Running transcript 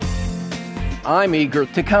I'm eager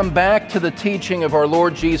to come back to the teaching of our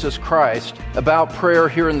Lord Jesus Christ about prayer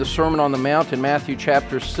here in the Sermon on the Mount in Matthew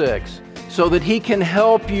chapter 6, so that He can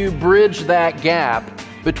help you bridge that gap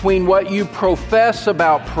between what you profess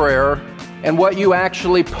about prayer and what you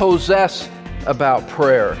actually possess about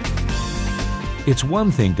prayer. It's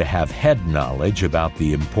one thing to have head knowledge about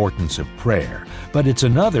the importance of prayer, but it's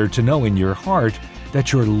another to know in your heart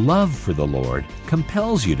that your love for the Lord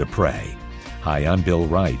compels you to pray. Hi, I'm Bill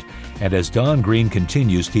Wright. And as Don Green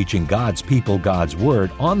continues teaching God's people God's Word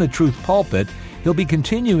on the Truth Pulpit, he'll be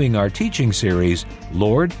continuing our teaching series,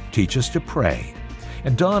 Lord, Teach Us to Pray.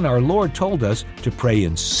 And Don, our Lord told us to pray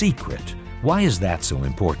in secret. Why is that so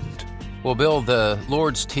important? Well, Bill, the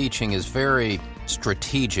Lord's teaching is very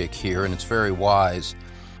strategic here, and it's very wise,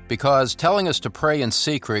 because telling us to pray in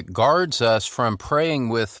secret guards us from praying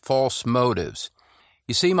with false motives.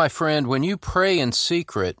 You see, my friend, when you pray in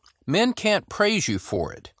secret, men can't praise you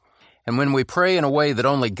for it. And when we pray in a way that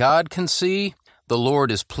only God can see, the Lord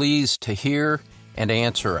is pleased to hear and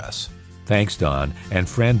answer us. Thanks, Don. And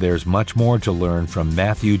friend, there's much more to learn from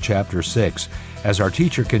Matthew chapter 6 as our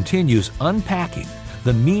teacher continues unpacking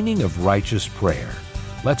the meaning of righteous prayer.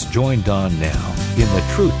 Let's join Don now in the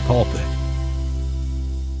Truth Pulpit.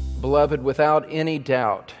 Beloved, without any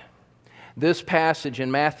doubt, this passage in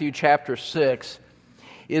Matthew chapter 6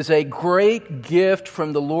 is a great gift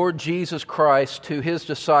from the Lord Jesus Christ to His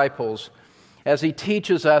disciples as He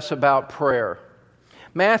teaches us about prayer.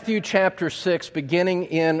 Matthew chapter 6, beginning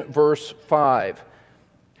in verse 5.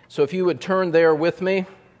 So if you would turn there with me.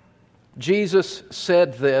 Jesus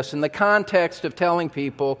said this in the context of telling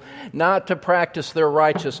people not to practice their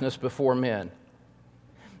righteousness before men.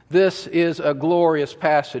 This is a glorious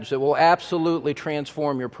passage that will absolutely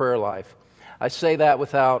transform your prayer life. I say that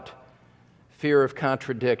without fear of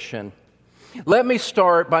contradiction. Let me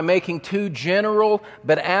start by making two general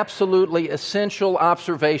but absolutely essential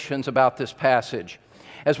observations about this passage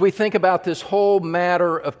as we think about this whole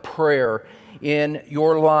matter of prayer in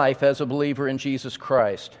your life as a believer in Jesus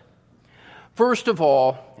Christ. First of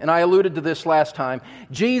all, and I alluded to this last time,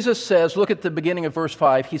 Jesus says, look at the beginning of verse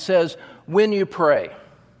 5, He says, when you pray.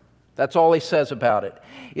 That's all He says about it.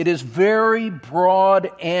 It is very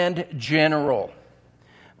broad and general.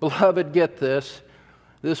 Beloved, get this.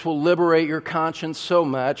 This will liberate your conscience so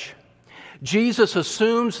much. Jesus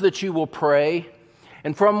assumes that you will pray,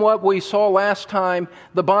 and from what we saw last time,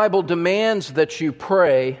 the Bible demands that you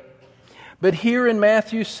pray. But here in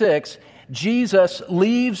Matthew 6, Jesus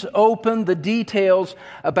leaves open the details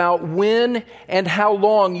about when and how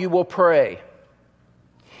long you will pray.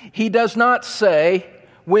 He does not say,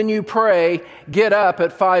 when you pray, get up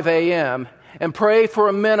at 5 a.m., and pray for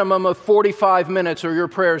a minimum of 45 minutes or your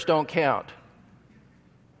prayers don't count.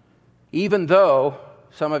 Even though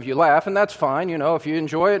some of you laugh, and that's fine, if you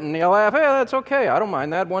enjoy it and you laugh, hey, that's okay, I don't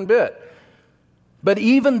mind that one bit. But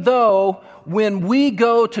even though when we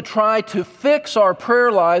go to try to fix our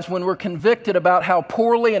prayer lives, when we're convicted about how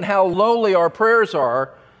poorly and how lowly our prayers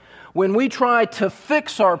are, when we try to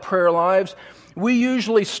fix our prayer lives, we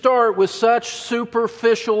usually start with such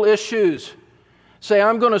superficial issues. Say,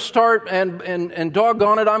 I'm going to start, and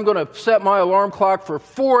doggone it, I'm going to set my alarm clock for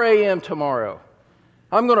 4 a.m. tomorrow.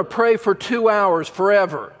 I'm going to pray for 2 hours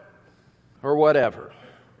forever, or whatever.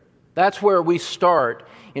 That's where we start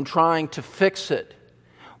in trying to fix it.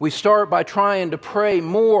 We start by trying to pray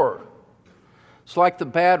more. It's like the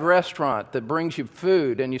bad restaurant that brings you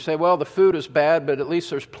food, and you say, well, the food is bad, but at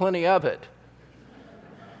least there's plenty of it.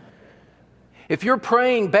 If you're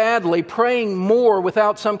praying badly, praying more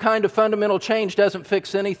without some kind of fundamental change doesn't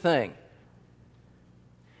fix anything.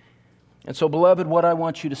 And so, beloved, what I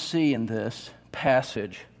want you to see in this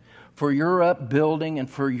passage for your upbuilding and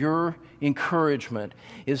for your encouragement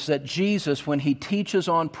is that Jesus, when He teaches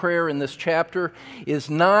on prayer in this chapter, is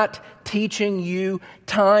not teaching you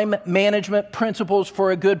time management principles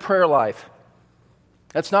for a good prayer life.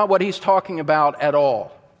 That's not what He's talking about at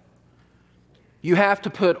all. You have to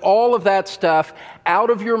put all of that stuff out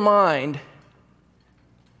of your mind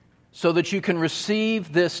so that you can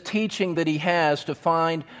receive this teaching that He has to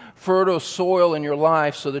find fertile soil in your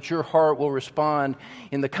life so that your heart will respond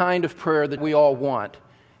in the kind of prayer that we all want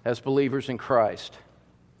as believers in Christ.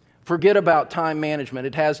 Forget about time management.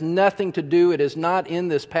 It has nothing to do, it is not in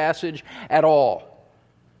this passage at all.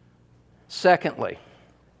 Secondly,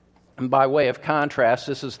 and by way of contrast,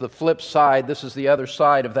 this is the flip side, this is the other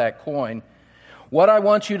side of that coin. What I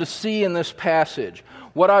want you to see in this passage,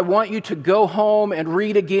 what I want you to go home and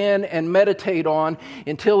read again and meditate on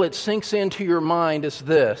until it sinks into your mind is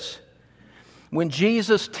this. When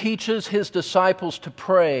Jesus teaches His disciples to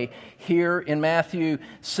pray here in Matthew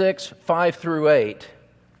 6, 5 through 8,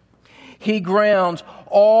 He grounds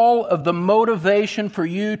all of the motivation for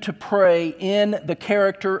you to pray in the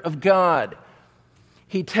character of God.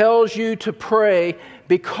 He tells you to pray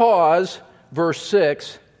because, verse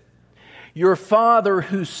 6, your Father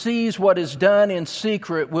who sees what is done in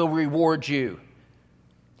secret will reward you.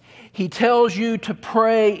 He tells you to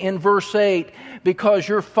pray in verse 8 because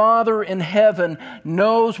your Father in heaven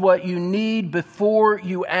knows what you need before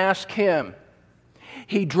you ask Him.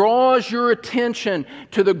 He draws your attention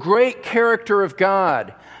to the great character of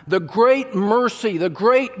God, the great mercy, the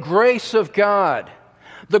great grace of God,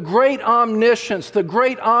 the great omniscience, the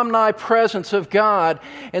great omnipresence of God,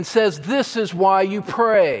 and says, this is why you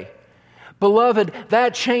pray. Beloved,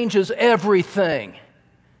 that changes everything.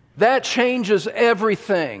 That changes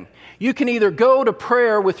everything. You can either go to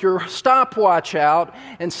prayer with your stopwatch out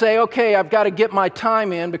and say, okay, I've got to get my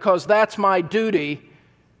time in because that's my duty,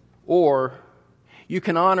 or you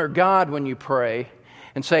can honor God when you pray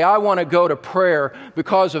and say, I want to go to prayer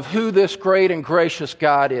because of who this great and gracious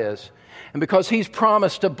God is. And because He's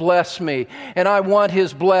promised to bless me, and I want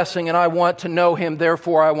His blessing, and I want to know Him,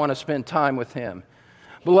 therefore I want to spend time with Him.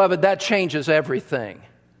 Beloved, that changes everything.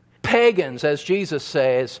 Pagans, as Jesus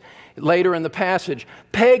says later in the passage,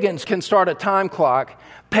 pagans can start a time clock.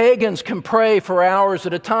 Pagans can pray for hours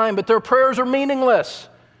at a time, but their prayers are meaningless.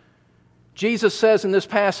 Jesus says in this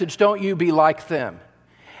passage, don't you be like them.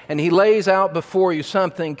 And He lays out before you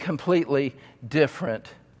something completely different.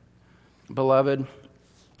 Beloved,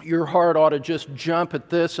 your heart ought to just jump at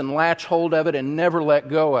this and latch hold of it and never let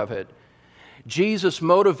go of it. Jesus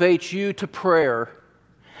motivates you to prayer,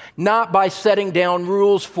 not by setting down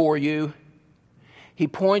rules for you. He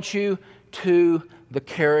points you to the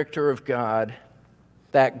character of God.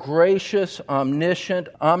 That gracious, omniscient,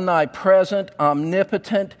 omnipresent,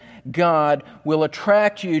 omnipotent God will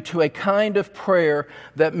attract you to a kind of prayer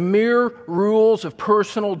that mere rules of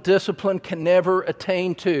personal discipline can never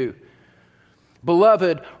attain to.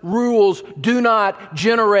 Beloved, rules do not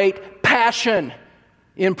generate passion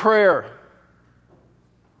in prayer.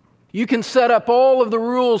 You can set up all of the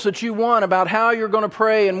rules that you want about how you're going to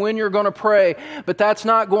pray and when you're going to pray, but that's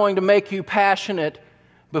not going to make you passionate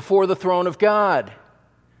before the throne of God.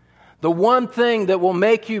 The one thing that will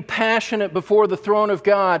make you passionate before the throne of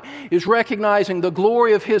God is recognizing the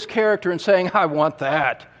glory of His character and saying, I want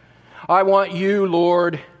that. I want you,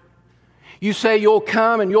 Lord. You say you'll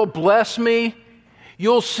come and you'll bless me.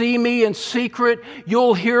 You'll see me in secret.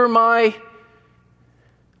 You'll hear my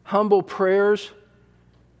humble prayers.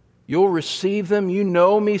 You'll receive them. You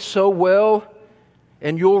know me so well,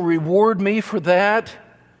 and you'll reward me for that.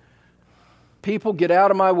 People, get out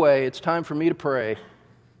of my way. It's time for me to pray.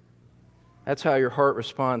 That's how your heart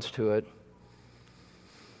responds to it.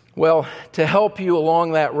 Well, to help you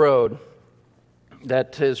along that road,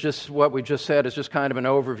 that is just what we just said, is just kind of an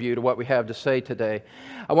overview to what we have to say today.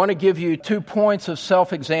 I want to give you 2 points of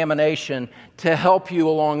self-examination to help you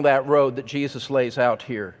along that road that Jesus lays out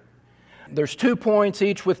here. There's 2 points,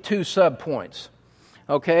 each with 2 subpoints.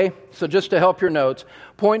 Okay? So just to help your notes,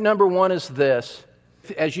 point number 1 is this.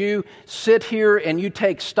 As you sit here and you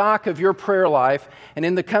take stock of your prayer life, and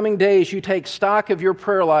in the coming days you take stock of your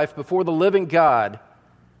prayer life before the living God,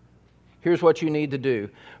 here's what you need to do.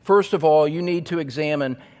 First of all, you need to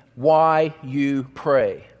examine why you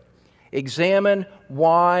pray. Examine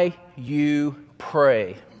why you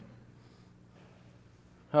pray.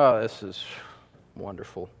 Oh, this is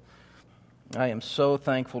wonderful. I am so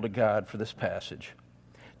thankful to God for this passage.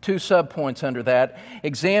 2 subpoints under that.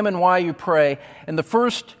 Examine why you pray. And the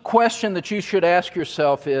first question that you should ask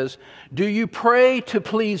yourself is, do you pray to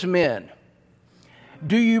please men?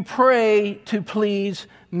 Do you pray to please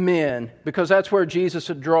men? Because that's where Jesus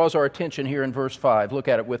draws our attention here in verse 5. Look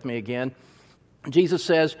at it with me again. Jesus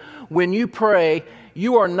says, when you pray,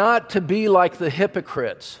 you are not to be like the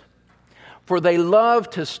hypocrites, for they love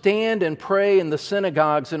to stand and pray in the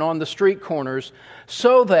synagogues and on the street corners,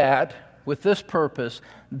 so that, with this purpose,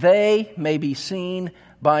 they may be seen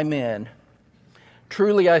by men.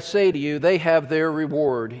 Truly I say to you, they have their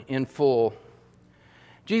reward in full.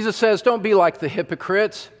 Jesus says, don't be like the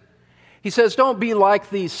hypocrites. He says, don't be like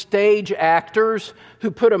these stage actors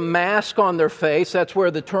who put a mask on their face. That's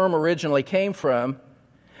where the term originally came from.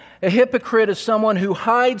 A hypocrite is someone who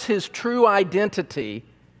hides his true identity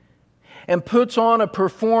and puts on a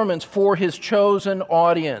performance for his chosen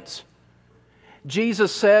audience.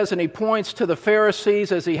 Jesus says, and he points to the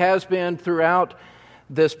Pharisees as he has been throughout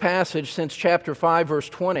this passage since chapter 5, verse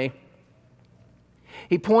 20.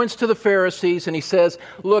 He points to the Pharisees and he says,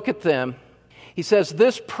 look at them. He says,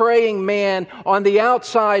 this praying man on the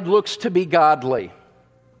outside looks to be godly,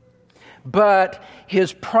 but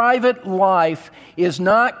his private life is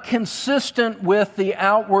not consistent with the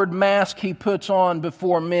outward mask he puts on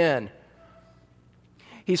before men.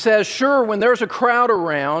 He says, sure, when there's a crowd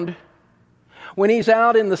around, when he's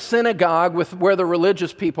out in the synagogue where the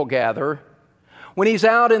religious people gather, when he's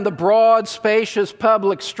out in the broad, spacious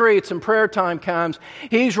public streets and prayer time comes,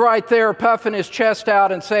 he's right there puffing his chest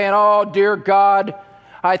out and saying, oh, dear God,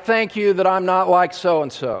 I thank you that I'm not like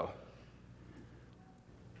so-and-so.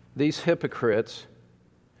 These hypocrites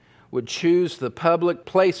would choose the public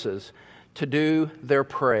places to do their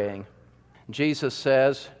praying. Jesus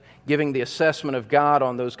says, giving the assessment of God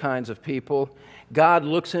on those kinds of people, God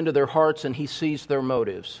looks into their hearts and He sees their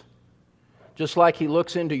motives. Just like He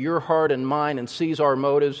looks into your heart and mine and sees our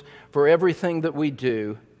motives for everything that we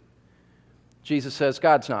do, Jesus says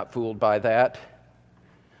God's not fooled by that.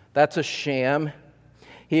 That's a sham.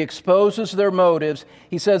 He exposes their motives.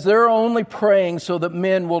 He says they're only praying so that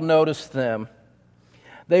men will notice them.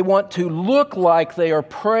 They want to look like they are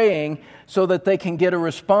praying so that they can get a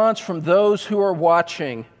response from those who are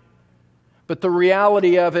watching. But the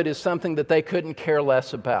reality of it is something that they couldn't care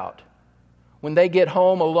less about. When they get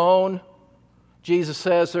home alone, Jesus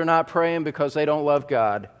says they're not praying because they don't love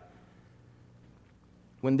God.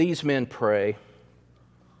 When these men pray,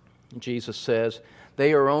 Jesus says,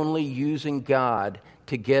 they are only using God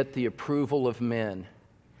to get the approval of men.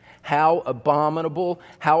 How abominable,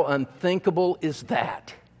 how unthinkable is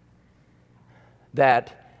that?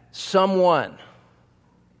 That someone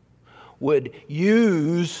would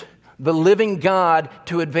use the living God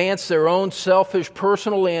to advance their own selfish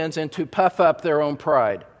personal ends and to puff up their own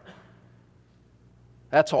pride.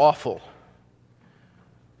 That's awful.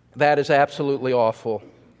 That is absolutely awful.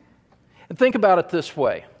 And think about it this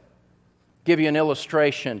way. Give you an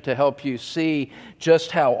illustration to help you see just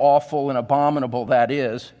how awful and abominable that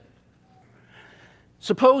is.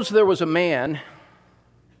 Suppose there was a man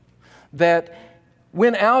that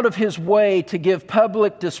went out of his way to give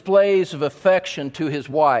public displays of affection to his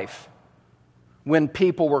wife when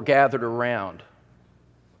people were gathered around.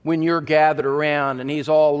 When you're gathered around and he's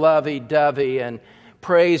all lovey-dovey and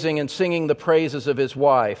praising and singing the praises of his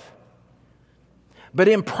wife. But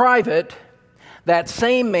in private, that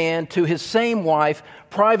same man to his same wife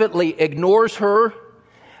privately ignores her,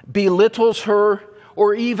 belittles her,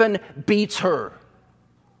 or even beats her.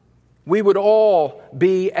 We would all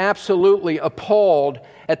be absolutely appalled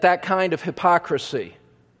at that kind of hypocrisy.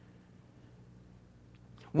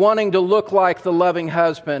 Wanting to look like the loving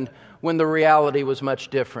husband when the reality was much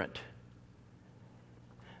different.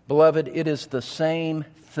 Beloved, it is the same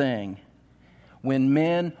thing when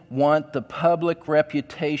men want the public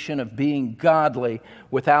reputation of being godly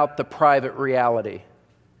without the private reality.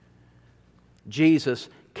 Jesus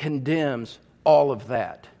condemns all of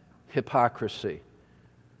that hypocrisy.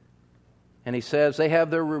 And He says they have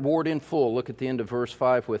their reward in full. Look at the end of verse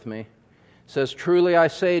 5 with me. It says, truly I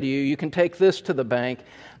say to you, you can take this to the bank.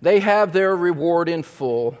 They have their reward in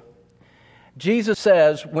full. Jesus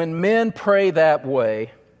says when men pray that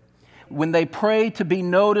way, when they pray to be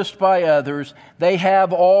noticed by others, they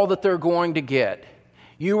have all that they're going to get.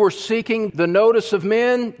 You were seeking the notice of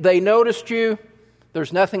men, they noticed you,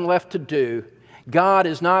 there's nothing left to do. God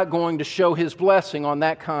is not going to show His blessing on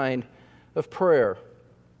that kind of prayer.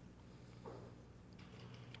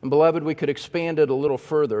 And beloved, we could expand it a little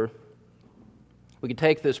further. We could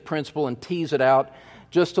take this principle and tease it out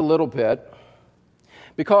just a little bit.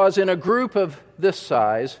 Because in a group of this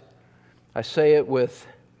size, I say it with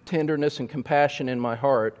tenderness and compassion in my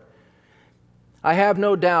heart, I have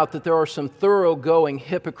no doubt that there are some thoroughgoing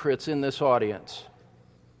hypocrites in this audience.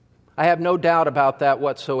 I have no doubt about that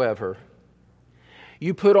whatsoever.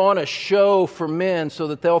 You put on a show for men so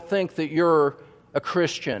that they'll think that you're a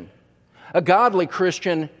Christian, a godly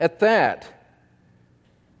Christian at that.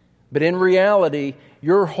 But in reality,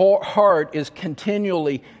 your heart is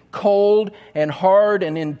continually cold and hard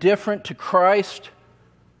and indifferent to Christ.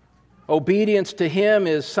 Obedience to Him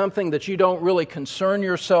is something that you don't really concern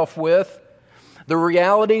yourself with. The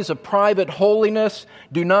realities of private holiness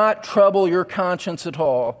do not trouble your conscience at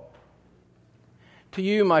all. To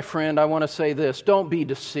you, my friend, I want to say this. Don't be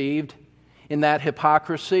deceived in that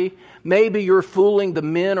hypocrisy. Maybe you're fooling the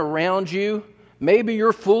men around you. Maybe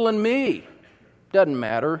you're fooling me. Doesn't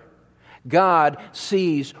matter. God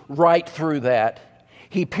sees right through that.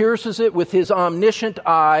 He pierces it with His omniscient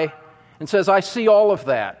eye and says, I see all of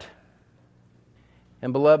that.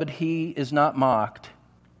 And beloved, He is not mocked.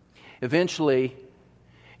 Eventually,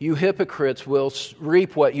 you hypocrites will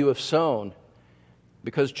reap what you have sown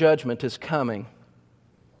because judgment is coming.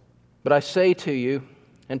 But I say to you,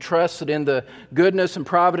 and trust that in the goodness and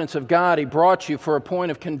providence of God, He brought you for a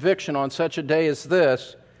point of conviction on such a day as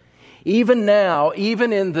this, even now,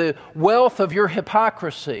 even in the wealth of your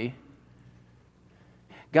hypocrisy,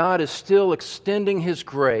 God is still extending His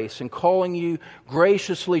grace and calling you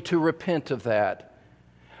graciously to repent of that.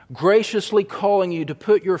 Graciously calling you to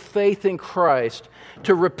put your faith in Christ,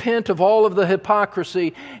 to repent of all of the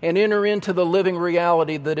hypocrisy and enter into the living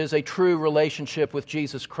reality that is a true relationship with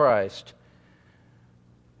Jesus Christ.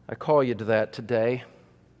 I call you to that today.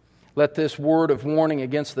 Let this word of warning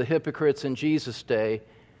against the hypocrites in Jesus' day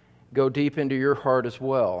go deep into your heart as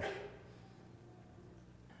well.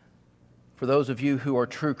 For those of you who are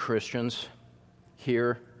true Christians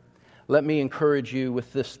here, let me encourage you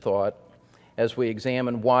with this thought as we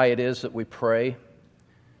examine why it is that we pray.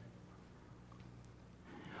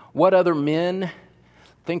 What other men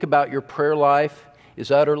think about your prayer life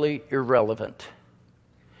is utterly irrelevant.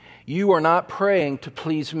 You are not praying to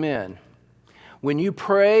please men. When you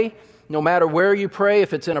pray, no matter where you pray,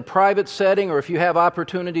 if it's in a private setting or if you have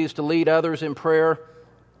opportunities to lead others in prayer,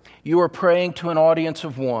 you are praying to an audience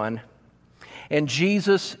of one. And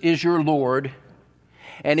Jesus is your Lord.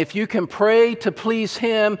 And if you can pray to please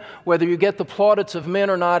Him, whether you get the plaudits of men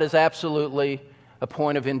or not is absolutely a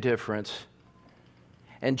point of indifference.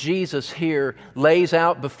 And Jesus here lays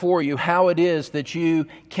out before you how it is that you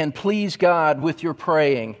can please God with your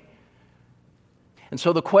praying. And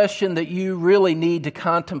so the question that you really need to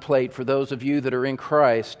contemplate for those of you that are in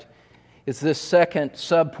Christ is this second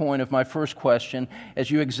subpoint of my first question. As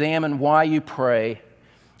you examine why you pray,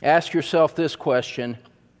 ask yourself this question: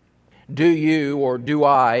 do you, or do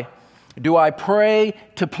I pray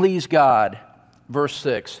to please God? Verse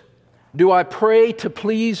 6. Do I pray to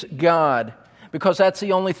please God? Because that's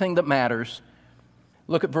the only thing that matters.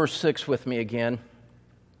 Look at verse 6 with me again.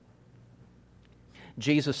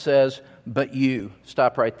 Jesus says, but you.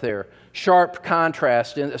 Stop right there. Sharp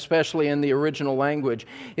contrast, especially in the original language.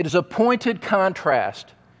 It is a pointed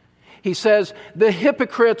contrast. He says, the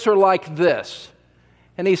hypocrites are like this.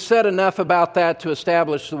 And he said enough about that to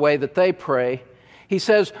establish the way that they pray. He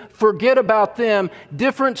says, forget about them.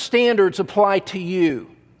 Different standards apply to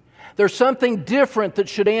you. There's something different that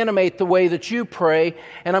should animate the way that you pray,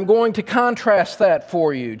 and I'm going to contrast that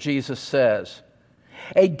for you, Jesus says.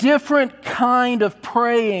 A different kind of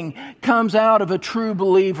praying comes out of a true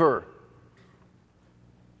believer.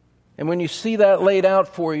 And when you see that laid out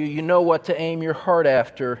for you, you know what to aim your heart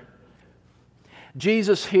after.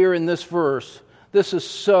 Jesus here in this verse, this is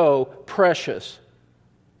so precious.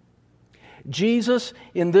 Jesus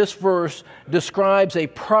in this verse describes a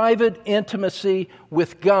private intimacy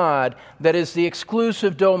with God that is the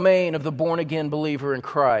exclusive domain of the born-again believer in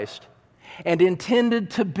Christ, and intended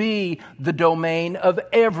to be the domain of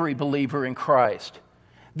every believer in Christ.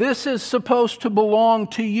 This is supposed to belong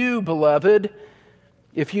to you, beloved,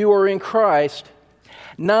 if you are in Christ.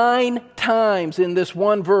 9 times in this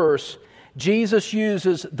one verse, Jesus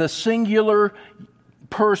uses the singular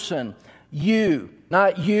person, you.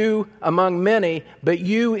 Not you among many, but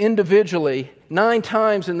you individually. 9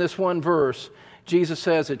 times in this one verse, Jesus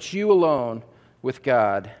says it's you alone with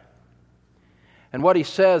God. And what he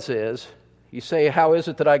says is, you say, how is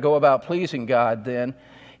it that I go about pleasing God then?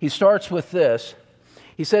 He starts with this.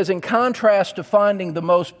 He says, in contrast to finding the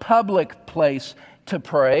most public place to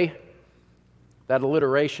pray, that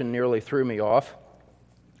alliteration nearly threw me off.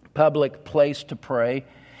 Public place to pray.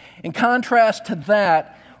 In contrast to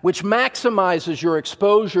that, which maximizes your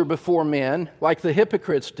exposure before men, like the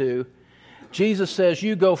hypocrites do, Jesus says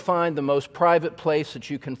you go find the most private place that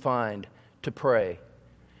you can find to pray.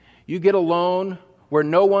 You get alone where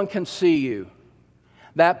no one can see you.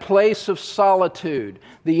 That place of solitude,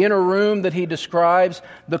 the inner room that he describes,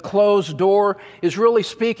 the closed door, is really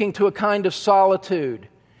speaking to a kind of solitude.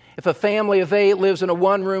 If a family of 8 lives in a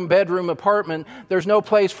 1-room bedroom apartment, there's no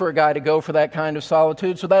place for a guy to go for that kind of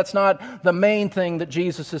solitude. So that's not the main thing that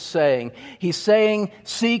Jesus is saying. He's saying,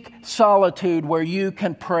 seek solitude where you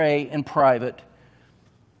can pray in private.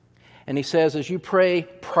 And he says, as you pray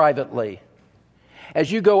privately,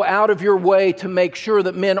 as you go out of your way to make sure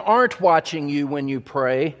that men aren't watching you when you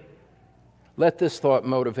pray, let this thought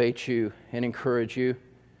motivate you and encourage you.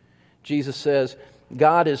 Jesus says,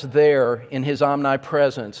 God is there in His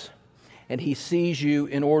omnipresence, and He sees you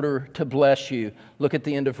in order to bless you. Look at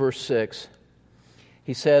the end of verse 6.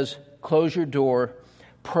 He says, close your door,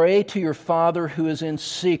 pray to your Father who is in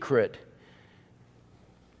secret.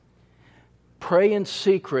 Pray in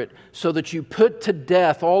secret so that you put to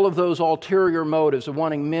death all of those ulterior motives of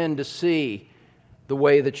wanting men to see the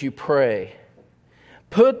way that you pray.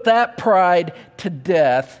 Put that pride to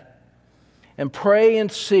death and pray in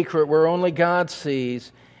secret where only God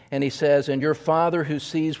sees, And he says, and your Father who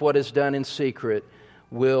sees what is done in secret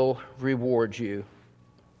will reward you.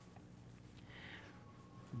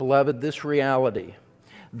 Beloved, this reality,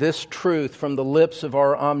 this truth from the lips of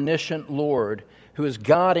our omniscient Lord, who is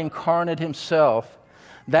God incarnate himself,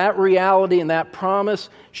 that reality and that promise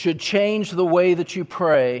should change the way that you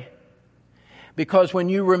pray. Because when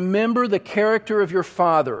you remember the character of your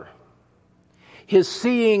Father, his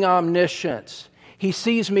seeing omniscience, he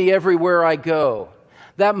sees me everywhere I go,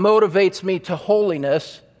 that motivates me to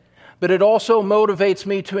holiness, but it also motivates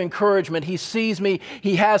me to encouragement. He sees me.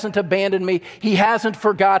 He hasn't abandoned me. He hasn't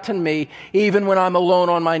forgotten me, even when I'm alone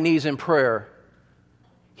on my knees in prayer.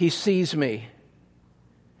 He sees me.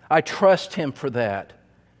 I trust him for that.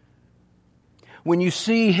 When you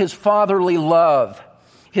see his fatherly love,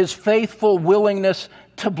 his faithful willingness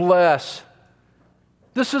to bless,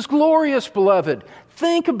 this is glorious, beloved.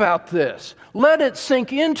 Think about this. Let it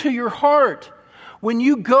sink into your heart. When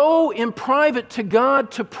you go in private to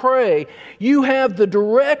God to pray, you have the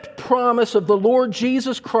direct promise of the Lord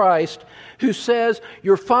Jesus Christ, who says,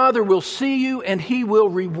 your Father will see you and he will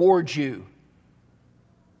reward you.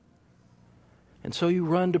 And so you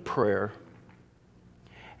run to prayer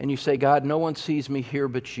and you say, God, no one sees me here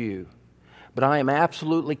but you. But I am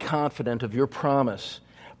absolutely confident of your promise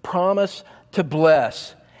to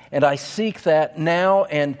bless. And I seek that now,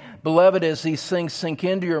 and beloved, as these things sink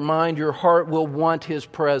into your mind, your heart will want his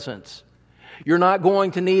presence. You're not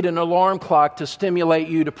going to need an alarm clock to stimulate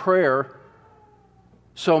you to prayer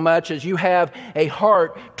so much as you have a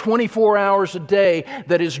heart 24 hours a day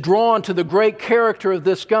that is drawn to the great character of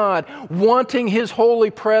this God, wanting his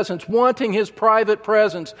holy presence, wanting his private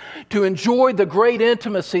presence, to enjoy the great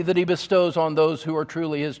intimacy that he bestows on those who are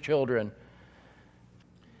truly his children.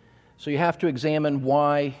 So you have to examine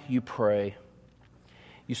why you pray.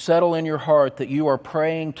 You settle in your heart that you are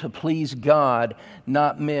praying to please God,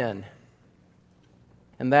 not men.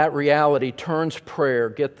 And that reality turns prayer,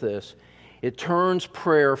 get this, it turns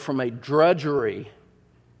prayer from a drudgery,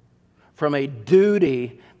 from a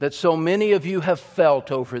duty that so many of you have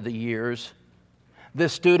felt over the years.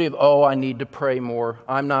 This duty of, I need to pray more.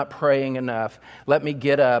 I'm not praying enough. Let me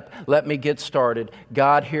get up. Let me get started.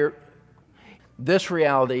 God, here. This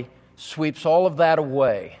reality sweeps all of that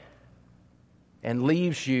away and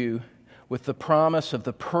leaves you with the promise of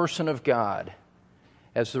the person of God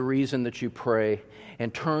as the reason that you pray,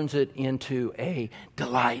 and turns it into a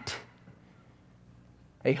delight.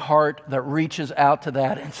 A heart that reaches out to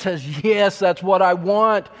that and says, yes, that's what I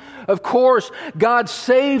want. Of course, God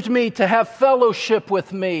saved me to have fellowship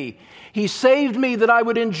with me. He saved me that I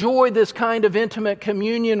would enjoy this kind of intimate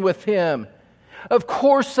communion with him. Of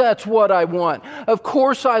course that's what I want. Of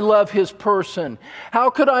course I love his person. How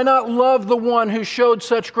could I not love the one who showed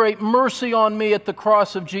such great mercy on me at the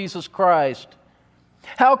cross of Jesus Christ?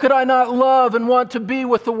 How could I not love and want to be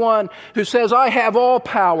with the one who says, I have all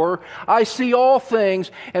power, I see all things,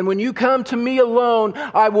 and when you come to me alone,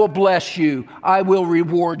 I will bless you, I will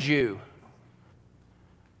reward you.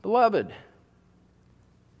 Beloved,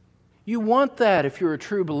 you want that if you're a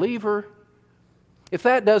true believer. If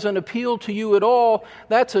that doesn't appeal to you at all,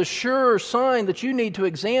 that's a sure sign that you need to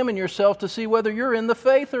examine yourself to see whether you're in the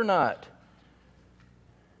faith or not.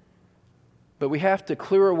 But we have to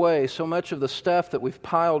clear away so much of the stuff that we've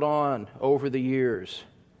piled on over the years.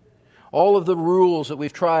 All of the rules that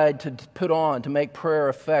we've tried to put on to make prayer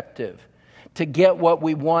effective, to get what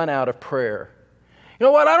we want out of prayer. You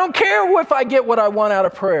know what? I don't care if I get what I want out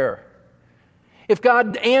of prayer. If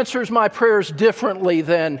God answers my prayers differently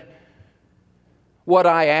than what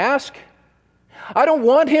I ask, I don't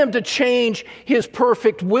want him to change his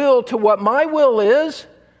perfect will to what my will is.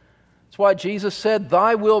 That's why Jesus said,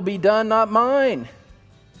 thy will be done, not mine.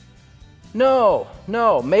 No.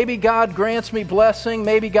 Maybe God grants me blessing.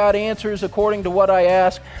 Maybe God answers according to what I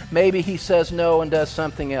ask. Maybe he says no and does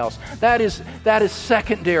something else. That is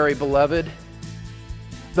secondary, beloved.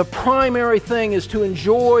 The primary thing is to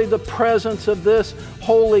enjoy the presence of this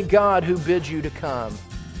holy God who bids you to come.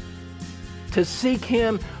 To seek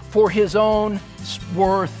him for his own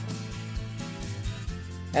worth,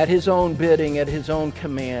 at his own bidding, at his own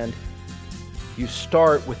command. You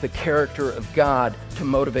start with the character of God to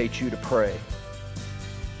motivate you to pray.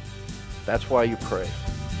 That's why you pray.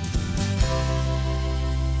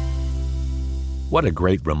 What a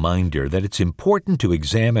great reminder that it's important to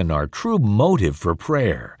examine our true motive for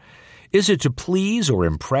prayer. Is it to please or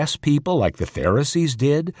impress people like the Pharisees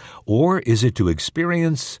did? Or is it to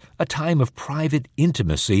experience a time of private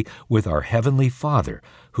intimacy with our Heavenly Father,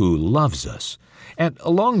 who loves us? And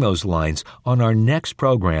along those lines, on our next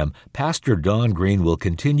program, Pastor Don Green will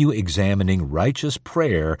continue examining righteous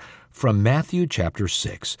prayer from Matthew chapter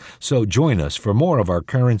 6. So join us for more of our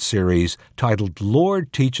current series titled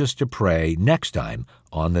Lord, Teach Us to Pray next time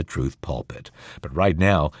on the Truth Pulpit. But right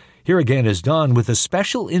now, here again is Don with a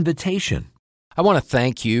special invitation. I want to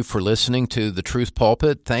thank you for listening to the Truth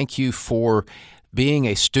Pulpit. Thank you for being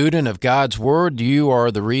a student of God's Word. You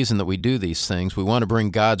are the reason that we do these things. We want to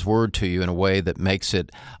bring God's Word to you in a way that makes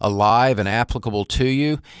it alive and applicable to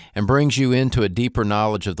you and brings you into a deeper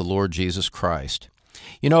knowledge of the Lord Jesus Christ.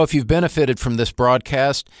 You know, if you've benefited from this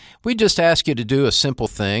broadcast, we just ask you to do a simple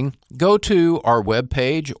thing. Go to our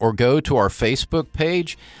webpage or go to our Facebook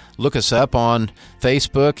page. Look us up on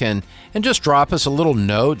Facebook and just drop us a little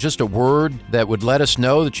note, just a word that would let us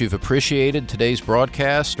know that you've appreciated today's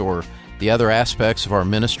broadcast or the other aspects of our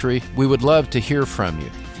ministry. We would love to hear from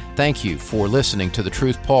you. Thank you for listening to the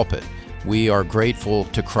Truth Pulpit. We are grateful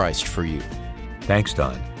to Christ for you. Thanks,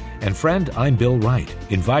 Don. And friend, I'm Bill Wright,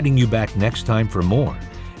 inviting you back next time for more,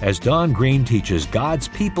 as Don Green teaches God's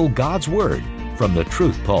people God's Word from the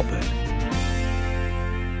Truth Pulpit.